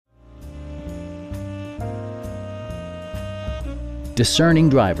Discerning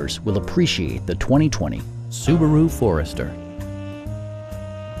drivers will appreciate the 2020 Subaru Forester.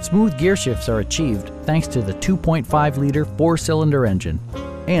 Smooth gear shifts are achieved thanks to the 2.5-liter four-cylinder engine.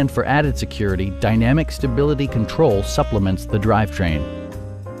 And for added security, dynamic stability control supplements the drivetrain.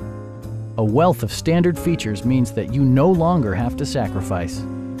 A wealth of standard features means that you no longer have to sacrifice,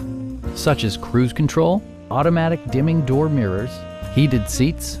 such as cruise control, automatic dimming door mirrors, heated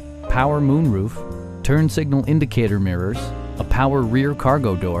seats, power moonroof, turn signal indicator mirrors, a power rear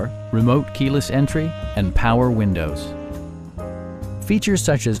cargo door, remote keyless entry, and power windows. Features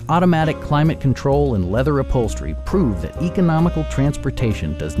such as automatic climate control and leather upholstery prove that economical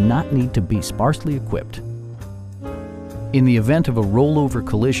transportation does not need to be sparsely equipped. In the event of a rollover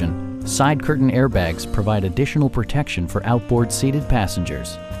collision, side curtain airbags provide additional protection for outboard seated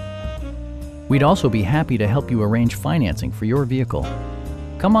passengers. We'd also be happy to help you arrange financing for your vehicle.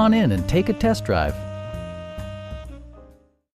 Come on in and take a test drive.